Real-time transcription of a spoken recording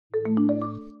Hello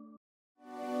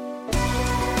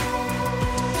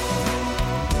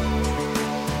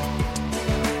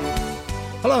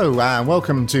and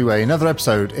welcome to another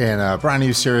episode in a brand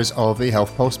new series of the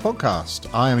Health Pulse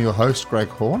podcast. I am your host, Greg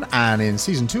Horn, and in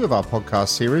season 2 of our podcast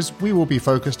series, we will be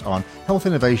focused on health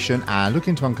innovation and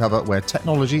looking to uncover where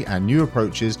technology and new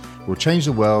approaches will change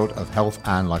the world of health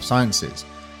and life sciences.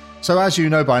 So as you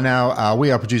know by now,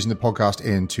 we are producing the podcast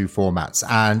in 2 formats.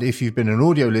 And if you've been an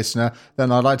audio listener,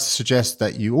 then I'd like to suggest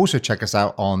that you also check us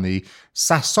out on the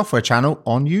SAS Software channel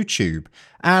on YouTube.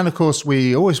 And of course,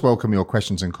 we always welcome your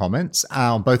questions and comments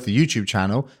on both the YouTube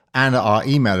channel and at our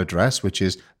email address, which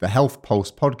is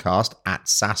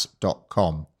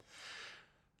thehealthpulsepodcast@sas.com.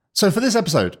 So for this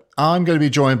episode, I'm going to be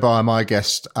joined by my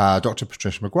guest, Dr.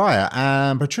 Patricia Maguire.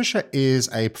 And Patricia is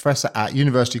a professor at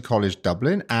University College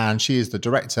Dublin, and she is the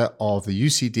director of the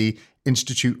UCD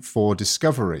Institute for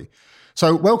Discovery.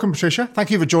 So welcome, Patricia.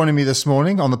 Thank you for joining me this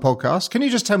morning on the podcast. Can you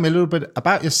just tell me a little bit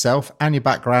about yourself and your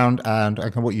background and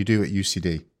what you do at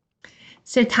UCD?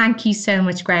 So thank you so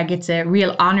much, Greg. It's a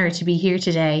real honour to be here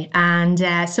today. And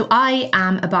so I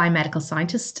am a biomedical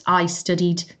scientist. I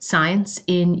studied science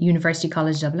in University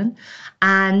College Dublin.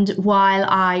 And while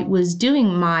I was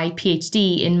doing my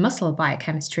PhD in muscle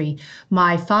biochemistry,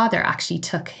 my father actually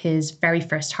took his very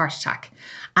first heart attack.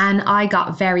 And I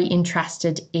got very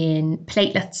interested in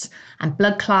platelets and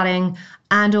blood clotting,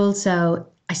 and also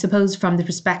I suppose from the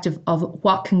perspective of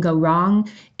what can go wrong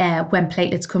when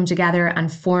platelets come together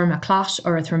and form a clot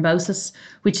or a thrombosis,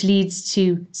 which leads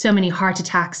to so many heart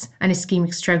attacks and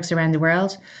ischemic strokes around the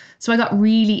world. So I got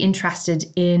really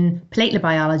interested in platelet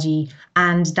biology,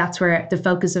 and that's where the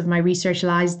focus of my research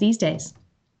lies these days.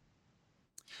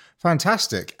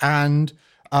 Fantastic. And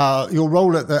your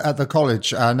role at the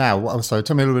college now, so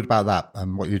tell me a little bit about that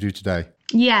and what you do today.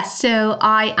 Yes, so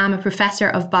I am a professor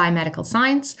of biomedical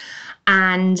science,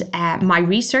 and my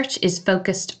research is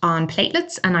focused on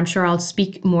platelets, and I'm sure I'll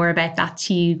speak more about that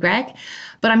to you, Greg.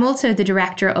 But I'm also the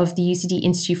director of the UCD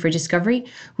Institute for Discovery,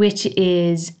 which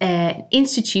is an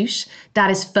institute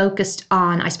that is focused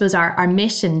on, I suppose our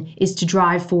mission is to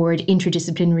drive forward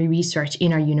interdisciplinary research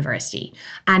in our university.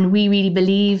 And we really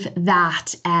believe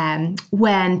that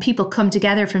when people come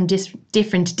together from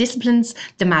different disciplines,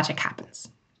 the magic happens.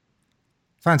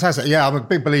 Fantastic. Yeah, I'm a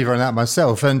big believer in that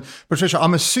myself. And Patricia,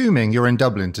 I'm assuming you're in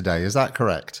Dublin today. Is that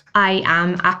correct? I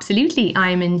am, absolutely.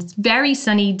 I'm in very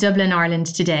sunny Dublin, Ireland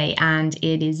today, and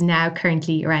it is now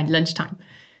currently around lunchtime.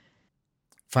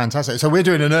 Fantastic. So we're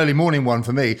doing an early morning one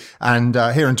for me. And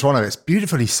here in Toronto, it's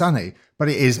beautifully sunny, but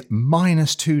it is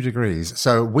 -2 degrees.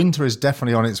 So winter is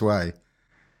definitely on its way.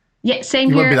 Yeah,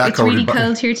 same here. It's really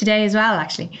cold here today as well,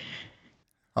 actually.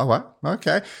 Oh, well,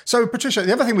 okay. So, Patricia,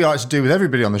 the other thing we like to do with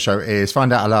everybody on the show is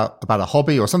find out about a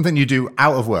hobby or something you do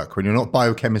out of work when you're not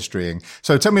biochemistrying.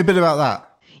 So tell me a bit about that.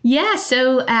 Yeah,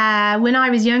 so when I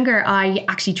was younger, I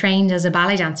actually trained as a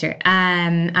ballet dancer,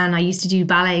 and I used to do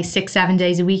ballet 6-7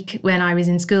 days a week when I was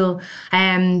in school.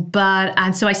 And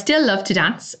so I still love to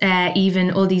dance,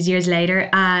 even all these years later.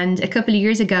 And a couple of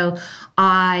years ago,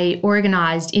 I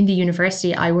organised in the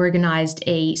university,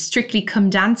 a Strictly Come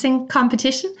Dancing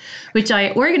competition, which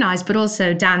I organised but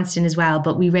also danced in as well.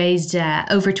 But we raised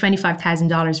over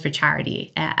 $25,000 for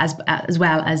charity, as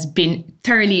well as been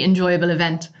thoroughly enjoyable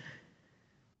event.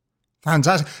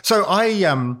 Fantastic. So I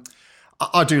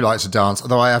do like to dance,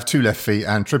 although I have 2 left feet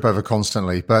and trip over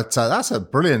constantly. But that's a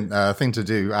brilliant thing to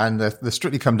do. And the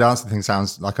Strictly Come Dancing thing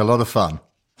sounds like a lot of fun.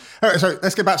 All right, so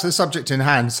let's get back to the subject in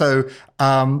hand. So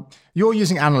you're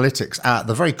using analytics at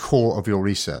the very core of your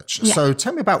research. Yeah. So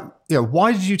tell me about,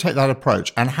 why did you take that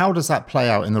approach and how does that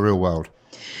play out in the real world?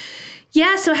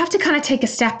 Yeah, so I have to kind of take a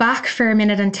step back for a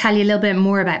minute and tell you a little bit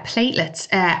more about platelets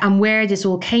and where this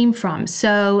all came from.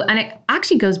 So, and it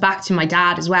actually goes back to my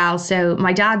dad as well. So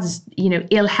my dad's,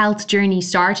 ill health journey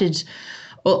started,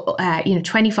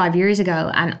 25 years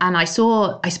ago. And I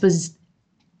saw, I suppose,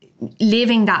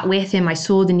 living that with him, I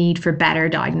saw the need for better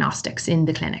diagnostics in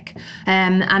the clinic.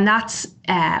 And that's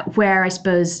where I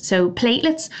suppose, so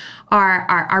platelets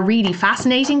are really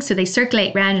fascinating. So they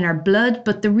circulate around in our blood,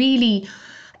 but the really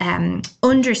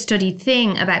understudied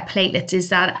thing about platelets is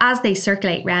that as they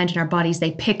circulate around in our bodies,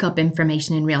 they pick up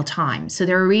information in real time. So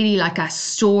they're really like a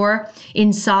store.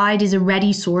 Inside is a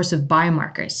ready source of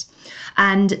biomarkers.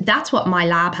 And that's what my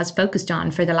lab has focused on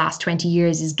for the last 20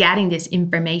 years, is getting this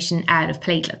information out of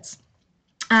platelets.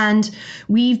 And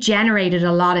we've generated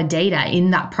a lot of data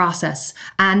in that process.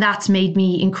 And that's made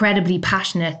me incredibly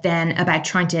passionate then about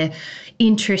trying to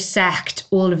intersect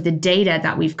all of the data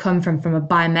that we've come from a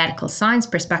biomedical science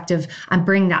perspective and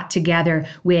bring that together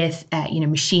with,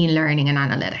 machine learning and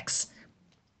analytics.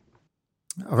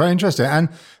 Oh, very interesting. And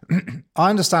I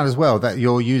understand as well that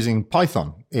you're using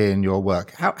Python in your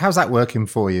work. How's that working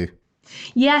for you?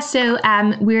 Yeah, so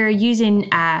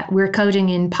we're coding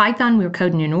in Python, we're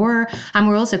coding in R, and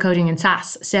we're also coding in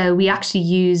SAS. So we actually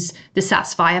use the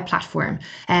SAS Viya platform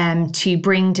to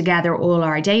bring together all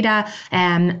our data,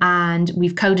 and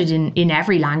we've coded in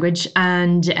every language,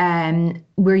 and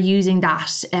we're using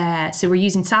that. So we're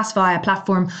using SAS Viya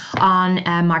platform on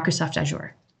Microsoft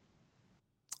Azure.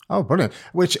 Oh, brilliant.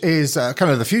 Which is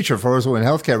kind of the future for us all in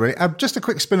healthcare, really. Just a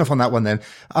quick spin-off on that one then.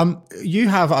 You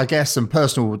have, I guess, some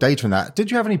personal data in that.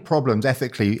 Did you have any problems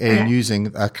ethically in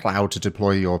using a cloud to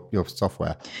deploy your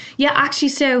software? Yeah, actually,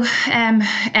 so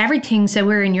everything, so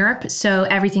we're in Europe, so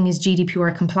everything is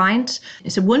GDPR compliant.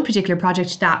 So one particular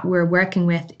project that we're working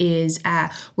with is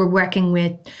we're working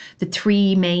with the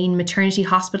 3 main maternity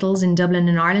hospitals in Dublin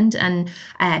and Ireland, and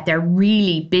they're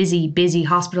really busy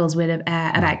hospitals with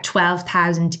about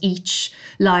 12,000 each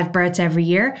live births every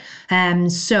year.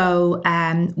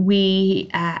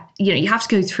 We you have to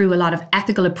go through a lot of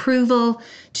ethical approval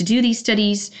to do these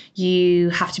studies. You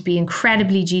have to be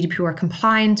incredibly GDPR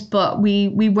compliant, but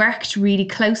we worked really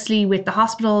closely with the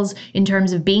hospitals in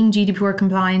terms of being GDPR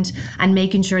compliant and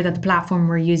making sure that the platform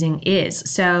we're using is.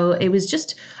 So it was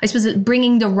just, I suppose,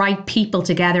 bringing the right people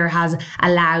together has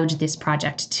allowed this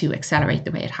project to accelerate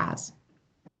the way it has.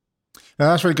 No,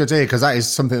 that's really good to hear, because that is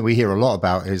something that we hear a lot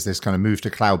about, is this kind of move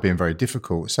to cloud being very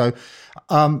difficult. So for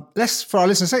our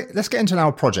listeners, let's get into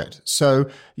our project. So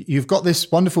you've got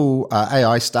this wonderful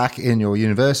AI stack in your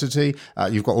university.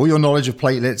 You've got all your knowledge of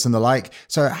platelets and the like.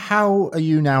 So how are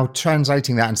you now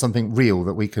translating that into something real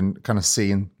that we can kind of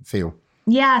see and feel?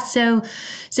 Yeah, so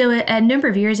a number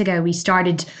of years ago, we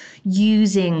started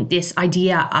using this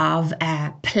idea of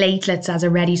platelets as a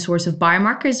ready source of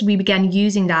biomarkers. We began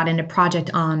using that in a project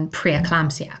on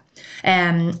preeclampsia.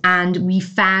 And we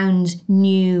found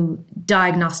new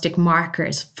diagnostic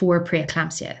markers for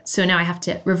preeclampsia. So now I have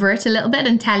to revert a little bit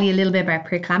and tell you a little bit about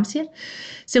preeclampsia.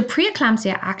 So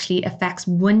preeclampsia actually affects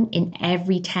 1 in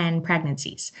every 10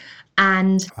 pregnancies.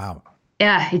 And wow.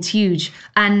 Yeah, it's huge.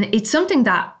 And it's something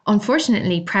that,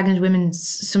 unfortunately, pregnant women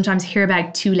sometimes hear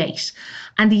about too late.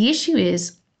 And the issue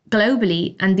is,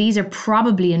 globally, and these are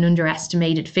probably an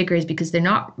underestimated figures because they're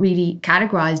not really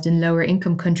categorized in lower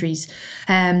income countries,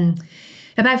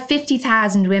 about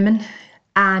 50,000 women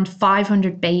and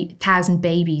 500,000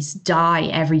 babies die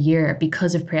every year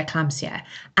because of preeclampsia.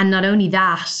 And not only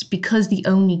that, because the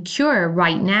only cure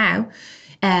right now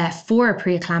for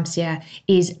preeclampsia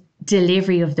is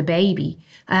delivery of the baby.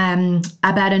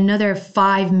 About another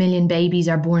 5 million babies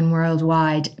are born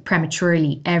worldwide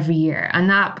prematurely every year. And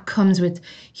that comes with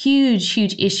huge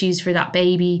issues for that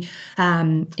baby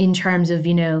in terms of,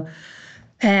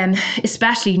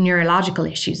 especially neurological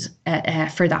issues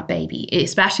for that baby,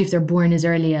 especially if they're born as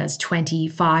early as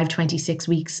 25, 26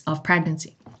 weeks of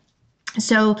pregnancy.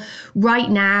 So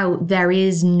right now, there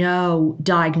is no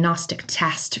diagnostic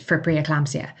test for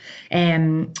preeclampsia.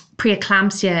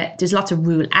 Preeclampsia, there's lots of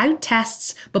rule out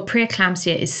tests, but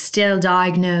preeclampsia is still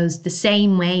diagnosed the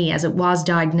same way as it was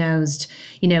diagnosed,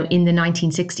 in the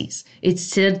 1960s. It's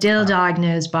still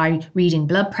diagnosed by reading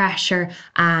blood pressure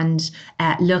and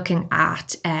looking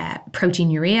at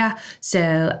proteinuria.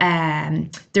 So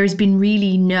there's been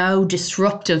really no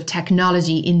disruptive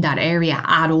technology in that area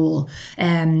at all.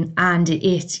 And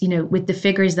it's, with the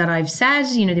figures that I've said,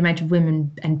 the amount of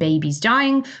women and babies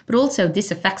dying, but also this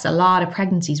affects a lot of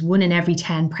pregnancies, 1 in every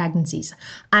 10 pregnancies.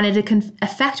 And it can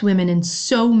affect women in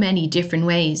so many different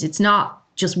ways. It's not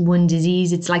just one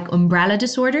disease, it's like umbrella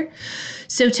disorder.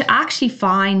 So to actually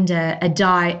find a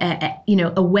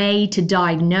way to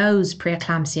diagnose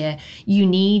preeclampsia, you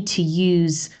need to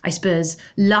use, I suppose,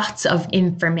 lots of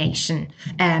information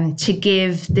to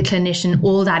give the clinician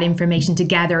all that information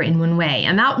together in one way.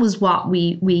 And that was what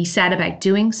we set about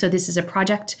doing. So this is a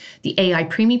project, the AI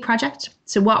Preemie project.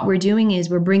 So what we're doing is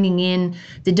we're bringing in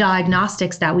the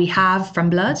diagnostics that we have from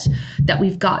blood, that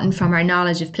we've gotten from our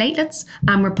knowledge of platelets,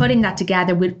 and we're putting that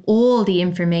together with all the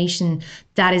information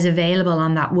that is available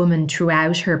on that woman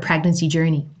throughout her pregnancy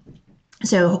journey.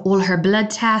 So all her blood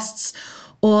tests,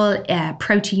 all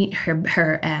protein, her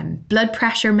blood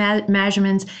pressure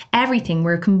measurements, everything.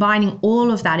 We're combining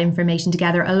all of that information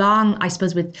together along, I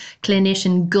suppose, with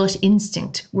clinician gut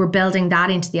instinct. We're building that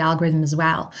into the algorithm as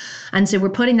well. And so we're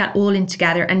putting that all in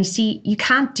together. And you see, you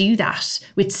can't do that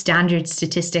with standard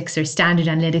statistics or standard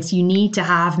analytics. You need to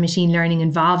have machine learning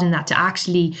involved in that to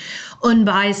actually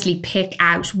unbiasedly pick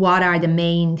out what are the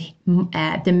main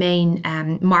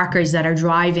markers that are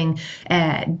driving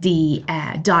the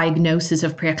diagnosis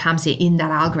of preeclampsia in that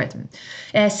algorithm.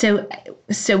 So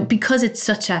because it's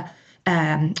such a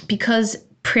because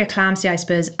preeclampsia, I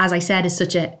suppose, as I said, is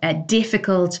such a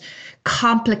difficult,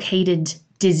 complicated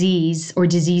disease or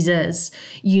diseases.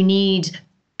 You need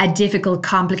a difficult,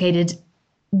 complicated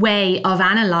way of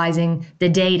analyzing the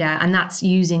data, and that's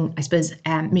using, I suppose,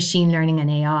 machine learning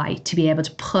and AI to be able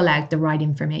to pull out the right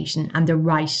information and the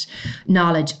right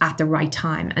knowledge at the right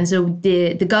time. And so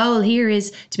the goal here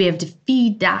is to be able to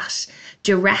feed that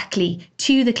directly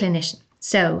to the clinician.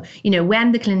 So,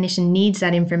 when the clinician needs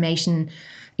that information,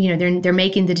 they're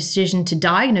making the decision to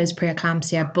diagnose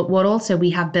preeclampsia, but what also we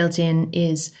have built in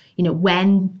is,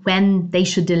 when they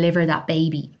should deliver that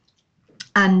baby.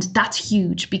 And that's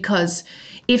huge, because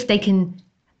if they can,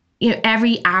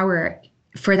 every hour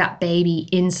for that baby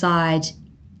inside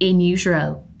in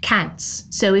utero counts.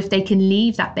 So if they can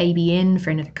leave that baby in for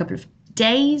another couple of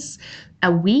days,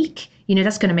 a week,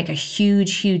 that's going to make a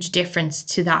huge, huge difference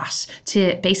to that,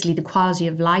 to basically the quality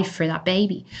of life for that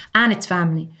baby and its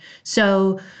family.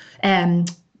 So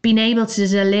being able to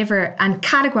deliver and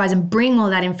categorize and bring all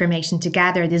that information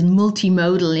together, this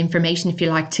multimodal information, if you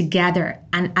like, together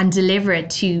and deliver it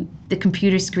to the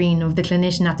computer screen of the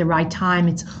clinician at the right time.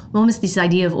 It's almost this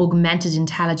idea of augmented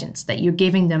intelligence, that you're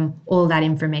giving them all that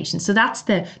information. So that's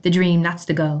the dream, that's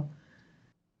the goal.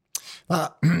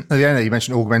 At the end, you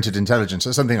mentioned augmented intelligence.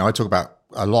 That's something I talk about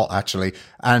a lot, actually.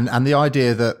 And the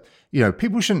idea that,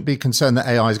 people shouldn't be concerned that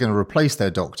AI is going to replace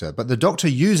their doctor, but the doctor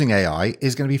using AI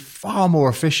is going to be far more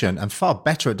efficient and far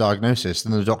better at diagnosis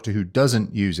than the doctor who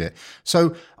doesn't use it.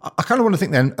 So I kind of want to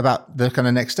think then about the kind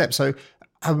of next step. So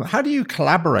how do you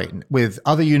collaborate with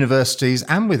other universities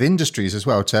and with industries as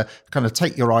well to kind of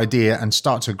take your idea and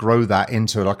start to grow that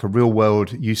into like a real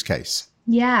world use case?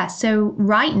 Yeah, so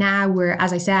right now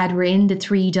as I said, we're in the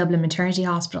 3 Dublin maternity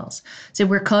hospitals. So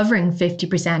we're covering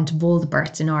 50% of all the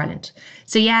births in Ireland.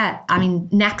 So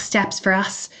next steps for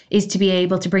us is to be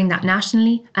able to bring that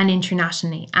nationally and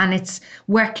internationally. And it's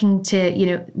working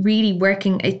to, really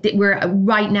working.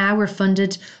 We're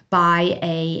funded by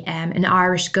an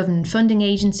Irish government funding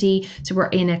agency. So we're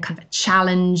in a kind of a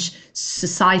challenge,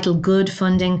 societal good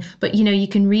funding. But, you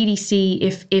can really see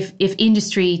if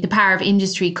industry, the power of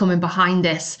industry coming behind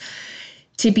this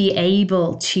to be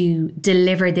able to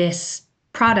deliver this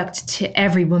product to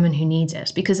every woman who needs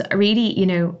it. Because really,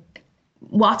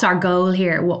 what's our goal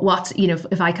here? What's,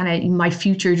 if I kind of, my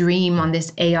future dream on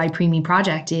this AI Preemie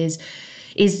project is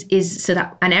so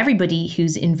that, and everybody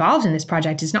who's involved in this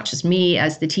project, is not just me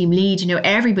as the team lead,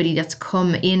 everybody that's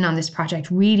come in on this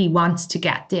project really wants to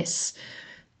get this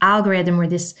algorithm or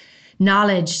this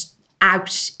knowledge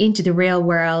out into the real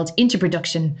world, into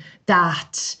production,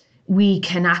 that we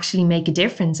can actually make a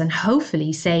difference and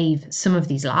hopefully save some of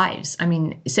these lives.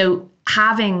 So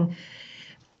having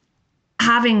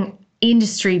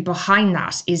industry behind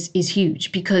that is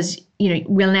huge, because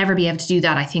we'll never be able to do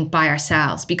that, I think, by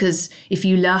ourselves. Because if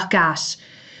you look at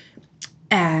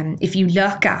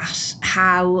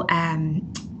how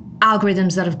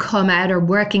algorithms that have come out, or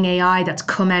working AI that's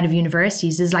come out of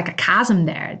universities, there's like a chasm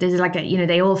there. There's like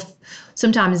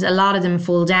sometimes a lot of them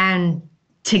fall down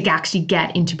to actually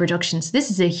get into production. So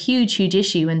this is a huge, huge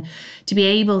issue, and to be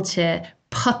able to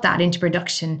put that into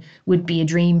production would be a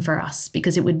dream for us,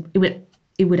 because it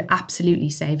would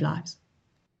absolutely save lives.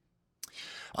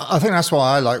 I think that's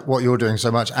why I like what you're doing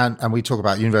so much. And we talk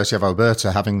about University of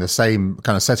Alberta having the same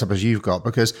kind of setup as you've got,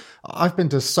 because I've been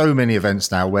to so many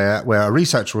events now where a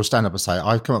researcher will stand up and say,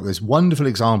 I've come up with this wonderful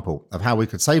example of how we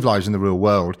could save lives in the real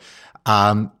world.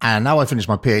 And now I finished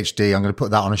my PhD, I'm going to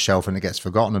put that on a shelf and it gets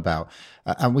forgotten about.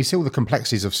 And we see all the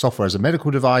complexities of software as a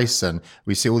medical device, and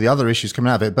we see all the other issues coming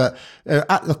out of it. But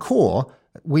at the core,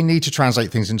 we need to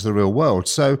translate things into the real world.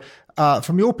 So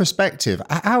from your perspective,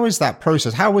 how is that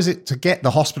process? How was it to get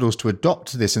the hospitals to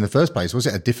adopt this in the first place? Was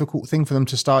it a difficult thing for them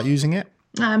to start using it?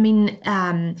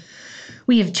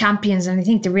 We have champions, and I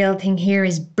think the real thing here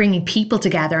is bringing people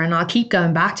together. And I'll keep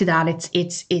going back to that.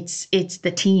 It's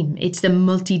the team. It's the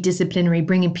multidisciplinary,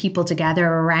 bringing people together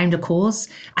around a cause.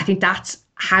 I think that's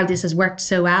how this has worked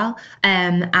so well.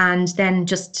 And then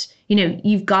just,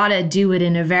 you've got to do it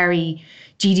in a very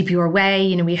GDPR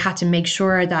way. We had to make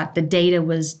sure that the data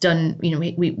was done.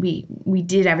 We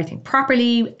did everything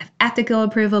properly, ethical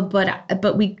approval, but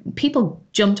people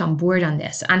jumped on board on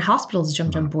this, and hospitals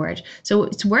jumped on board. So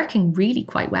it's working really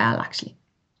quite well, actually.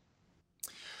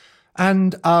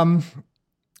 And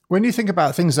when you think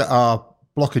about things that are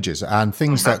blockages and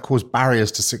things that cause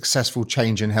barriers to successful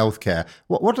change in healthcare,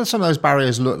 what do some of those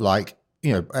barriers look like?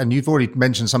 And you've already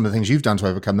mentioned some of the things you've done to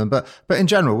overcome them, but in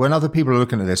general, when other people are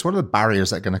looking at this, what are the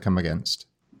barriers that are going to come against?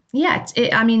 Yeah,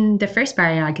 the first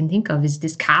barrier I can think of is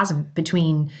this chasm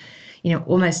between,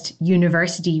 almost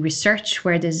university research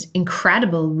where there's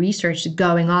incredible research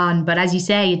going on. But as you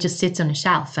say, it just sits on a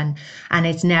shelf and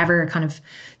it's never kind of,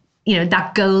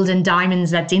 that gold and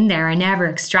diamonds that's in there are never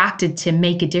extracted to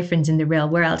make a difference in the real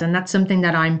world. And that's something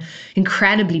that I'm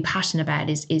incredibly passionate about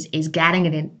is getting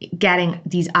it in, getting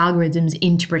these algorithms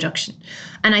into production.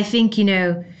 And I think,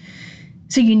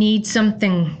 so you need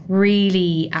something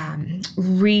really,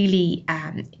 really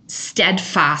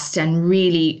steadfast and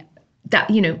really that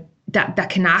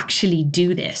can actually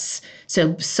do this.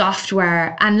 So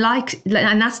software and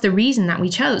that's the reason that we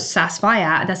chose SaaS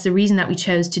Viya. That's the reason that we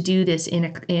chose to do this in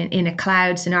a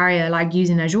cloud scenario like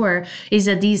using Azure, is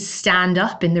that these stand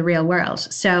up in the real world.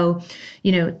 So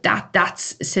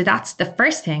that's the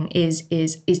first thing is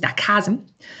that chasm.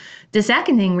 The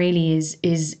second thing really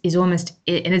is almost,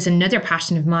 and it's another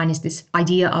passion of mine, is this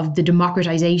idea of the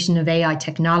democratization of AI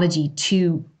technology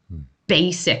to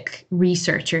basic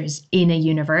researchers in a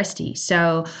university.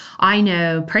 So I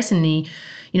know personally,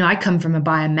 I come from a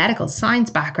biomedical science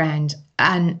background,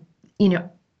 and,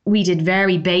 we did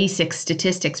very basic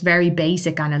statistics, very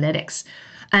basic analytics,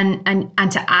 and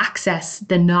to access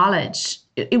the knowledge,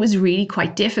 it was really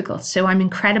quite difficult. So I'm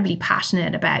incredibly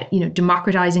passionate about,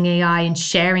 democratizing AI and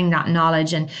sharing that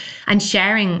knowledge and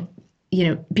sharing,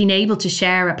 being able to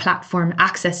share a platform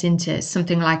access into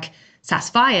something like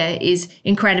SaaS Viya is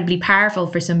incredibly powerful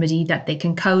for somebody that they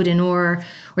can code in or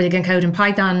they can code in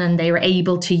Python, and they were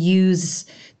able to use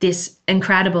this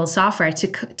incredible software to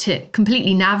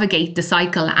completely navigate the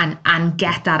cycle and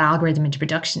get that algorithm into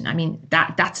production. I mean,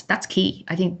 that's key.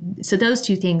 I think so. Those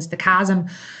two things, the chasm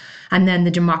and then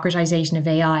the democratization of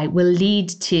AI, will lead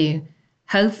to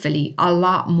hopefully a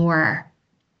lot more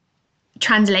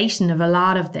translation of a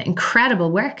lot of the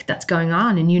incredible work that's going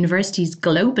on in universities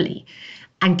globally,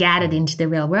 and get it into the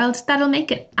real world. That'll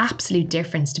make an absolute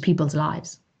difference to people's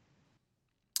lives.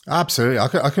 Absolutely. I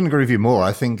couldn't agree with you more.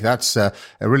 I think that's a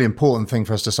really important thing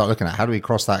for us to start looking at. How do we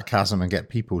cross that chasm and get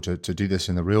people to do this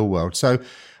in the real world? So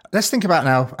let's think about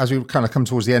now, as we kind of come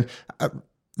towards the end,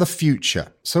 the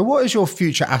future. So what is your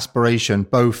future aspiration,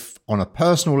 both on a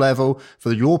personal level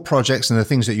for your projects and the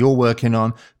things that you're working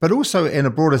on, but also in a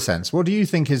broader sense? What do you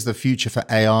think is the future for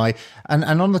AI? And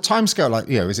on the timescale, like,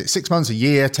 is it 6 months, a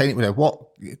year,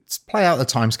 play out the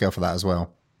timescale for that as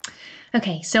well.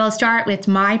 Okay, so I'll start with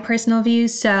my personal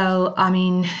views. So, I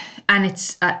mean, and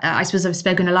it's, I suppose I've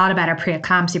spoken a lot about our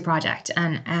preeclampsia project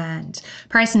and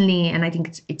personally, and I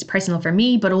think it's personal for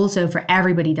me, but also for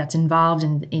everybody that's involved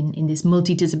in this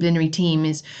multidisciplinary team,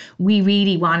 is we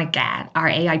really want to get our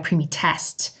AI preemie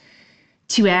test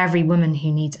to every woman who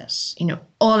needs it,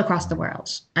 all across the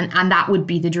world. And that would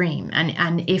be the dream.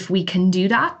 And if we can do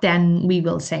that, then we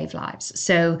will save lives.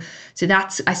 So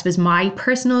that's, I suppose, my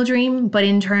personal dream. But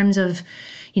in terms of,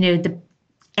 the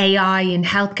AI in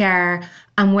healthcare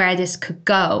and where this could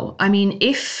go, I mean,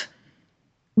 if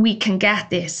we can get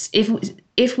this,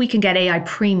 if we can get AI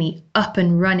preemie up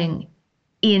and running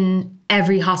in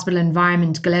every hospital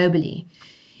environment globally,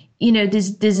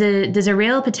 there's a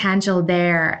real potential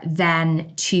there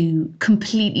then to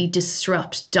completely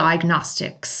disrupt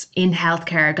diagnostics in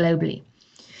healthcare globally.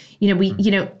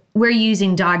 We're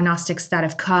using diagnostics that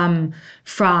have come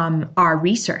from our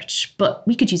research, but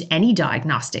we could use any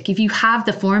diagnostic. If you have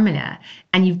the formula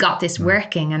and you've got this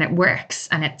working and it works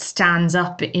and it stands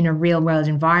up in a real world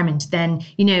environment, then,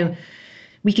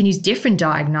 we can use different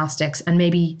diagnostics and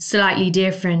maybe slightly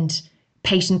different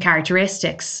patient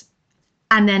characteristics,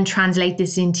 and then translate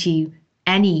this into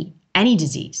any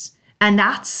disease. And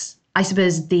that's, I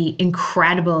suppose, the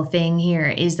incredible thing here,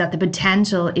 is that the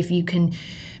potential, if you can,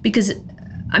 because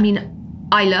I mean,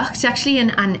 I looked actually,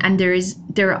 and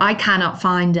I cannot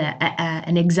find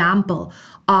an example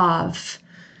of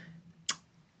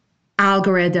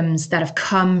algorithms that have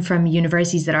come from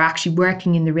universities that are actually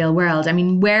working in the real world. I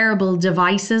mean, wearable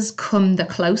devices come the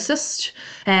closest,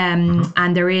 and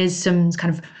there is some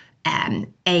kind of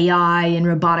AI in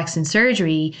robotics and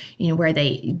surgery,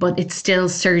 but it's still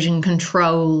surgeon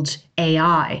controlled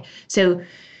AI. So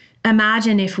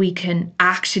imagine if we can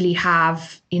actually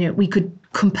have, we could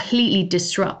completely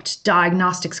disrupt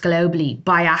diagnostics globally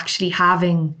by actually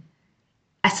having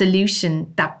a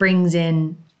solution that brings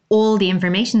in all the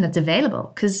information that's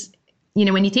available. Because,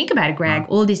 when you think about it, Greg,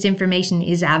 all this information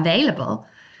is available,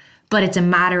 but it's a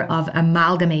matter of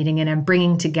amalgamating it and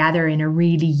bringing together in a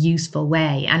really useful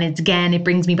way. And it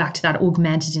brings me back to that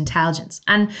augmented intelligence.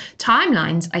 And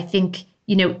timelines, I think,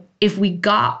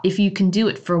 if you can do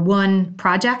it for one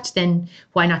project, then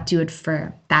why not do it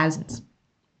for thousands?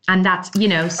 And that's, so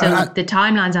the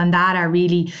timelines on that are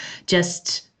really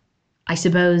just, I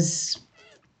suppose,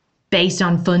 based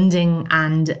on funding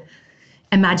and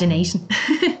imagination.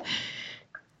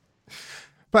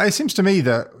 But it seems to me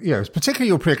that, particularly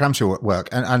your preeclampsia work,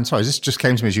 and sorry, this just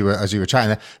came to me as you were chatting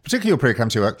there, particularly your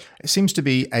preeclampsia work, it seems to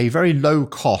be a very low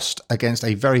cost against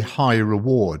a very high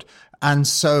reward. And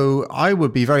so I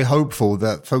would be very hopeful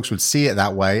that folks would see it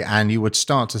that way and you would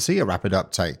start to see a rapid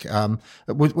uptake.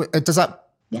 Does that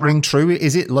ring true?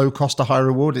 Is it low cost to high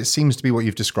reward? It seems to be what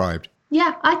you've described.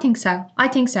 Yeah, I think so.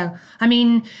 I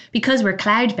mean, because we're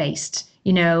cloud-based,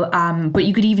 but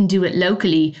you could even do it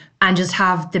locally and just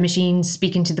have the machines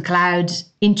speaking to the cloud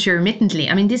intermittently.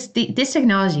 I mean, this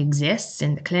technology exists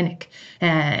in the clinic.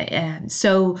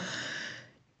 So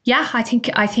yeah, I think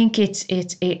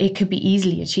it could be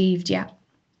easily achieved. Yeah.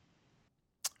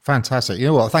 Fantastic. You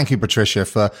know what? Thank you, Patricia,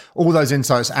 for all those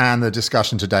insights and the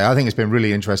discussion today. I think it's been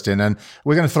really interesting. And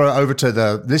we're going to throw it over to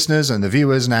the listeners and the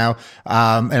viewers now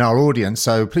in our audience.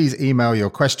 So please email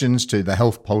your questions to the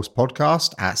Health Pulse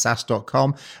podcast at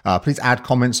sas.com. Please add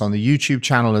comments on the YouTube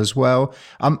channel as well.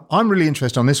 I'm really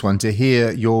interested on this one to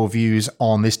hear your views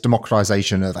on this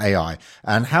democratization of AI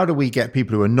and how do we get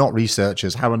people who are not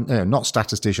researchers, not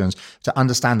statisticians, to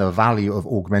understand the value of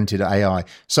augmented AI.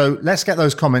 So let's get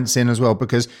those comments in as well,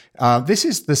 because this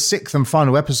is the 6th and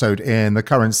final episode in the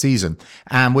current season,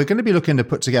 and we're going to be looking to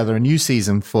put together a new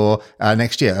season for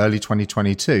next year, early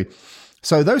 2022.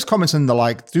 So those comments and the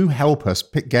like do help us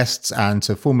pick guests and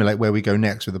to formulate where we go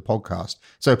next with the podcast.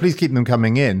 So please keep them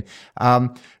coming in.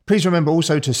 Please remember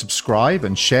also to subscribe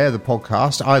and share the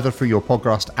podcast either through your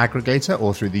podcast aggregator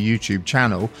or through the YouTube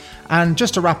channel. And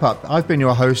just to wrap up, I've been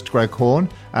your host, Greg Horn.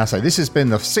 So this has been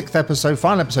the 6th episode,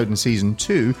 final episode in season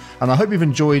 2. And I hope you've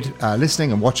enjoyed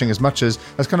listening and watching as much as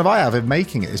kind of I have in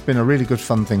making it. It's been a really good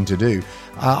fun thing to do.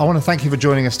 I want to thank you for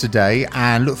joining us today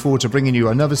and look forward to bringing you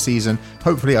another season,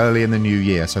 hopefully early in the new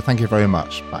year. So thank you very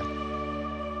much. Bye.